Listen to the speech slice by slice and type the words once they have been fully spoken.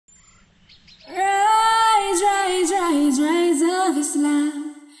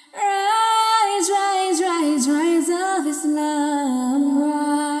Islam. Rise, rise, rise, rise of Islam.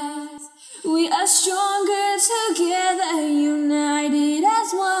 Rise. We are stronger together, united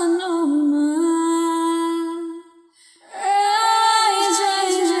as one ummah. Rise,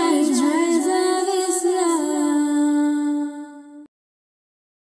 rise, rise, rise of Islam.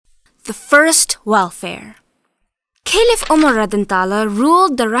 The first welfare. Caliph Umar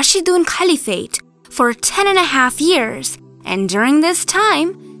ruled the Rashidun Caliphate for 10.5 years, and during this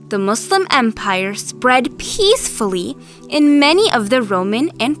time, the Muslim Empire spread peacefully in many of the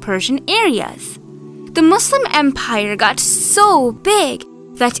Roman and Persian areas. The Muslim Empire got so big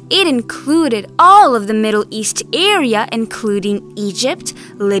that it included all of the Middle East area, including Egypt,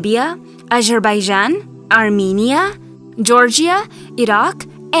 Libya, Azerbaijan, Armenia, Georgia, Iraq,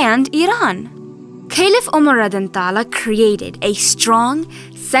 and Iran. Caliph Umar created a strong,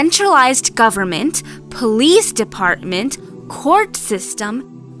 centralized government, police department, court system,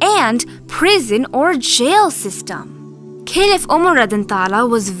 and prison or jail system. Caliph Umar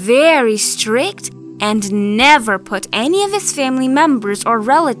was very strict and never put any of his family members or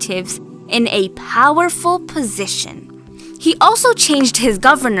relatives in a powerful position. He also changed his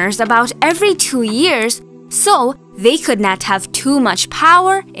governors about every 2 years so they could not have too much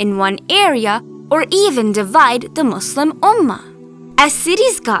power in one area or even divide the Muslim Ummah. As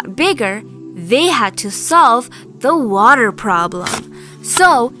cities got bigger, they had to solve the water problem.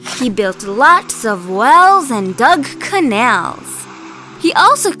 So he built lots of wells and dug canals. He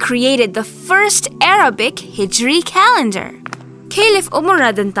also created the first Arabic Hijri calendar. Caliph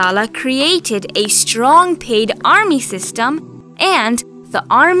Umar created a strong paid army system and the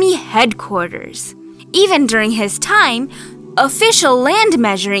army headquarters. Even during his time, official land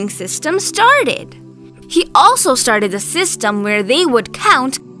measuring system started. He also started a system where they would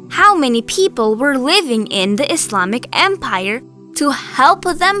count how many people were living in the Islamic Empire to help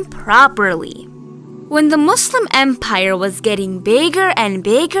them properly. When the Muslim Empire was getting bigger and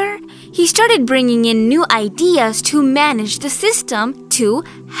bigger, he started bringing in new ideas to manage the system to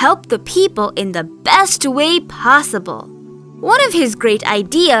help the people in the best way possible. One of his great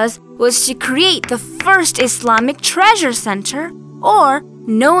ideas was to create the first Islamic treasure center, or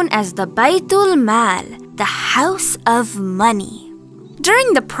known as the Baytul Mal, the House of Money.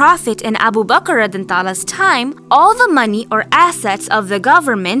 During the Prophet and Abu Bakr's time, all the money or assets of the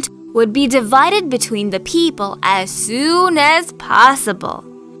government would be divided between the people as soon as possible.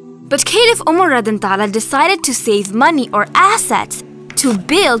 But Caliph Umar decided to save money or assets to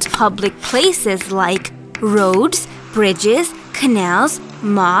build public places like roads, bridges, canals,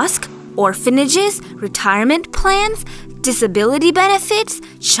 mosques, orphanages, retirement plans, disability benefits,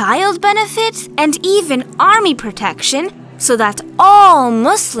 child benefits, and even army protection so that all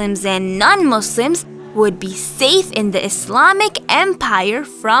Muslims and non-Muslims would be safe in the Islamic Empire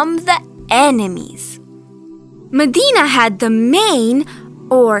from the enemies. Medina had the main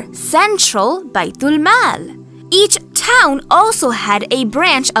or central Baytul Mal. Each town also had a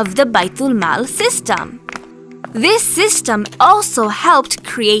branch of the Baytul Mal system. This system also helped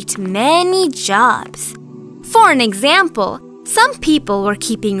create many jobs. For an example, some people were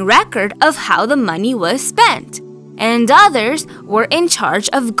keeping record of how the money was spent, and others were in charge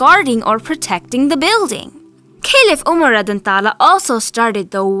of guarding or protecting the building. Caliph Umar also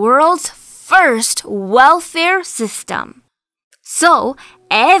started the world's first welfare system. So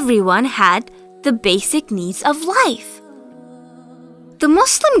everyone had the basic needs of life. The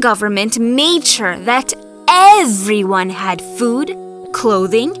Muslim government made sure that everyone had food,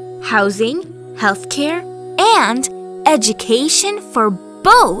 clothing, housing, healthcare, and education for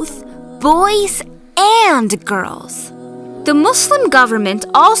both boys and girls. The Muslim government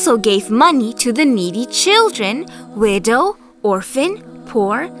also gave money to the needy children, widow, orphan,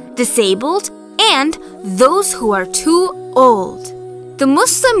 poor, disabled, and those who are too old. The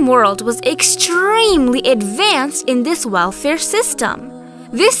Muslim world was extremely advanced in this welfare system.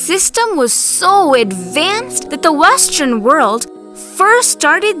 This system was so advanced that the Western world first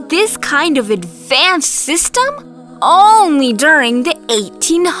started this kind of advanced system only during the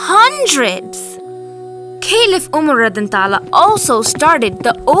 1800s. Caliph Umar also started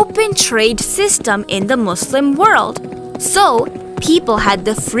the open trade system in the Muslim world, so people had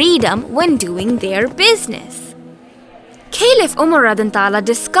the freedom when doing their business. Caliph Umar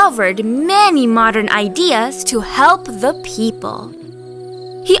discovered many modern ideas to help the people.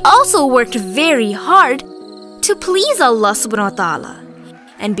 He also worked very hard to please Allah subhanahu wa ta'ala.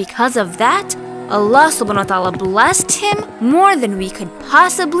 And because of that, Allah subhanahu wa ta'ala blessed him more than we could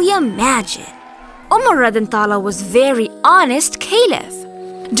possibly imagine. Umar was very honest caliph.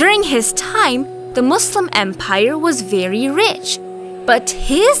 During his time, the Muslim Empire was very rich. But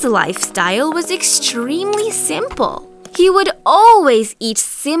his lifestyle was extremely simple. He would always eat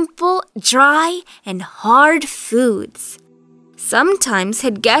simple, dry, and hard foods. Sometimes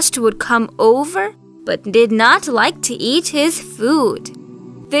his guests would come over, but did not like to eat his food.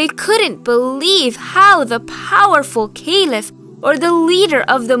 They couldn't believe how the powerful caliph or the leader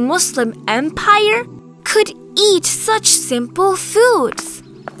of the Muslim empire could eat such simple foods.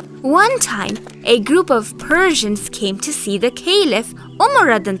 One time, a group of Persians came to see the Caliph Umar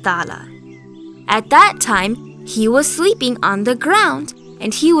radiallahu ta'ala. At that time, he was sleeping on the ground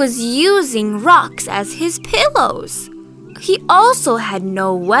and he was using rocks as his pillows. He also had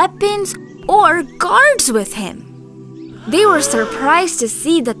no weapons or guards with him. They were surprised to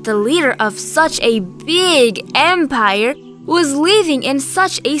see that the leader of such a big empire was living in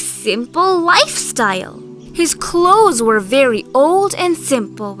such a simple lifestyle. His clothes were very old and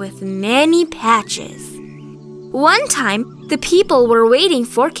simple with many patches. One time, the people were waiting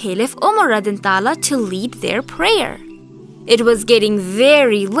for Caliph Umar radiallahu ta'ala to lead their prayer. It was getting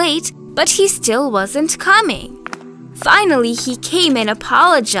very late, but he still wasn't coming. Finally, he came and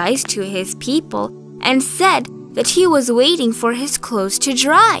apologized to his people and said that he was waiting for his clothes to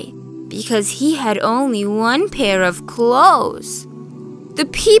dry because he had only one pair of clothes. The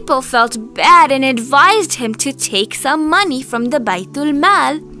people felt bad and advised him to take some money from the Baitul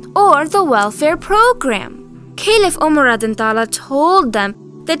Mal or the welfare program. Caliph Umar radiallahu ta'ala told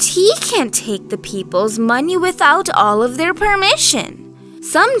them that he can't take the people's money without all of their permission.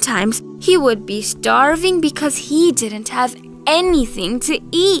 Sometimes he would be starving because he didn't have anything to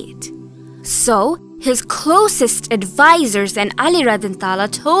eat. So his closest advisors and Ali radiallahu ta'ala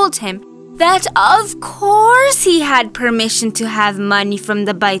told him that of course he had permission to have money from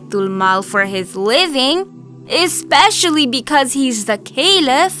the Baitul Mal for his living, especially because he's the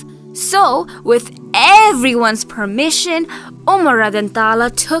caliph. So, with everyone's permission, Umar radiallahu ta'ala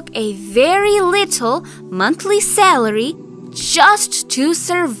took a very little monthly salary just to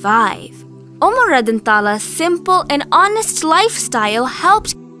survive. Umar radiallahu ta'ala's simple and honest lifestyle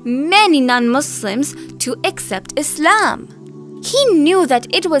helped many non-Muslims to accept Islam. He knew that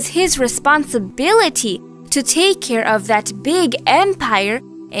it was his responsibility to take care of that big empire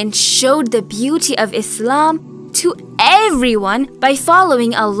and showed the beauty of Islam to everyone by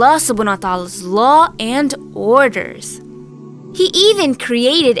following Allah subhanahu wa ta'ala's law and orders. He even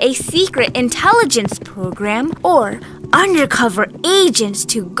created a secret intelligence program or undercover agents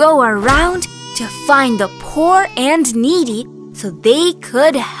to go around to find the poor and needy so they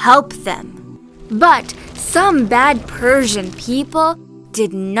could help them. But some bad Persian people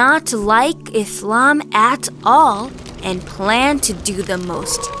did not like Islam at all and planned to do the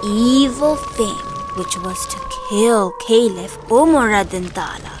most evil thing, which was to kill Caliph Umar radiallahu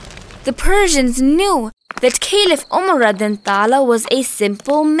ta'ala. The Persians knew that Caliph Umar radiallahu ta'ala was a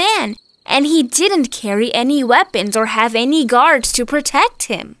simple man and he didn't carry any weapons or have any guards to protect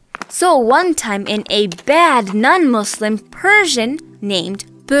him. So one time a bad non-Muslim Persian named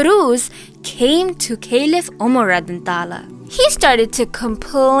Peruz came to Caliph Umar radiallahu ta'ala. He started to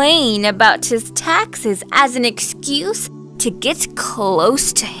complain about his taxes as an excuse to get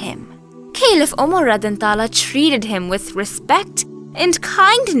close to him. Caliph Umar radiallahu ta'ala treated him with respect and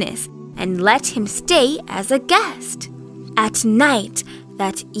kindness and let him stay as a guest. At night,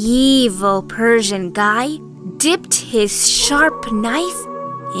 that evil Persian guy dipped his sharp knife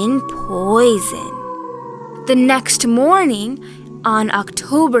in poison. The next morning, on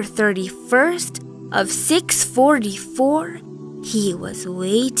October 31st of 644, he was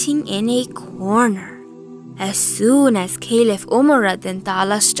waiting in a corner. As soon as Caliph Umar radiallahu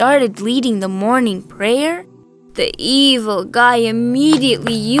ta'ala started leading the morning prayer, the evil guy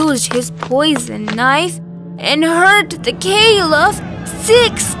immediately used his poison knife and hurt the Caliph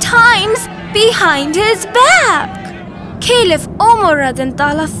 6 times behind his back. Caliph Umar radiallahu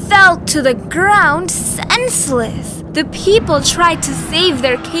ta'ala fell to the ground senseless. The people tried to save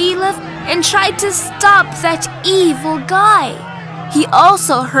their Caliph and tried to stop that evil guy. He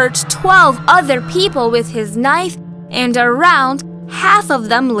also hurt 12 other people with his knife, and around half of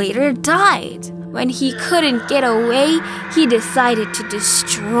them later died. When he couldn't get away, he decided to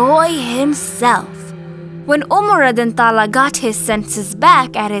destroy himself. When Umar radiallahu ta'ala got his senses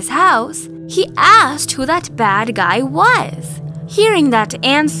back at his house, he asked who that bad guy was. Hearing that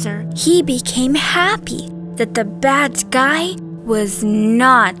answer, he became happy that the bad guy was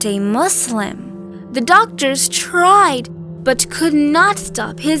not a Muslim. The doctors tried but could not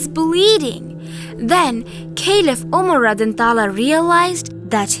stop his bleeding. Then Caliph Umar radiallahu ta'ala realized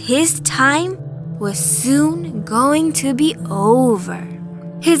that his time was soon going to be over.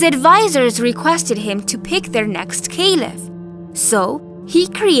 His advisors requested him to pick their next caliph. So he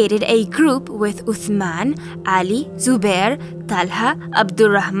created a group with Uthman, Ali, Zubair, Talha,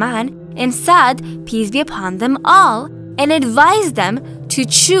 Abdurrahman, and Saad, peace be upon them all, and advised them to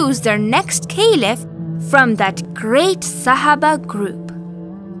choose their next caliph from that great Sahaba group.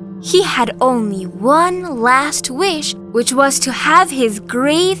 He had only one last wish, which was to have his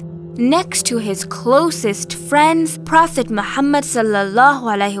grave next to his closest friends, Prophet Muhammad sallallahu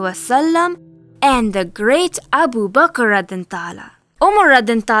alaihi wasallam and the great Abu Bakr radhiyallahu ta'ala. Umar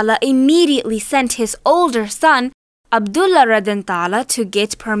radhiyallahu ta'ala immediately sent his older son, Abdullah radhiyallahu ta'ala, to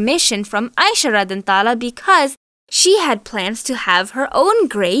get permission from Aisha radhiyallahu ta'ala because she had plans to have her own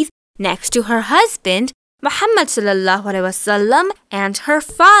grave next to her husband, Muhammad sallallahu alaihi wasallam, and her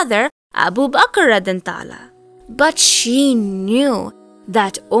father, Abu Bakr radhiyallahu ta'ala. But she knew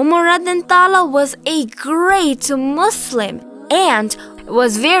that Umar radhiyallahu ta'ala was a great Muslim and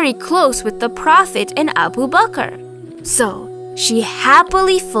was very close with the Prophet and Abu Bakr. So she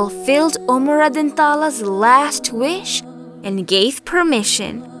happily fulfilled Umar radhiyallahu ta'ala's last wish and gave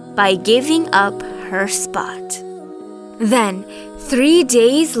permission by giving up her spot. Then, 3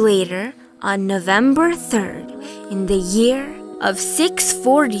 days later, on November 3rd, in the year of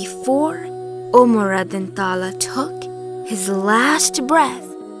 644, Umar radhiyallahu ta'ala took his last breath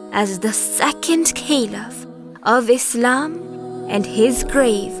as the second caliph of Islam, and his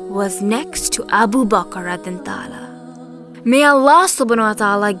grave was next to Abu Bakr radhiyallahu ta'ala. May Allah subhanahu wa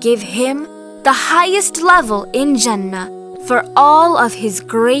ta'ala give him the highest level in Jannah for all of his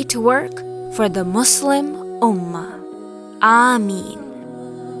great work for the Muslim Ummah. Ameen.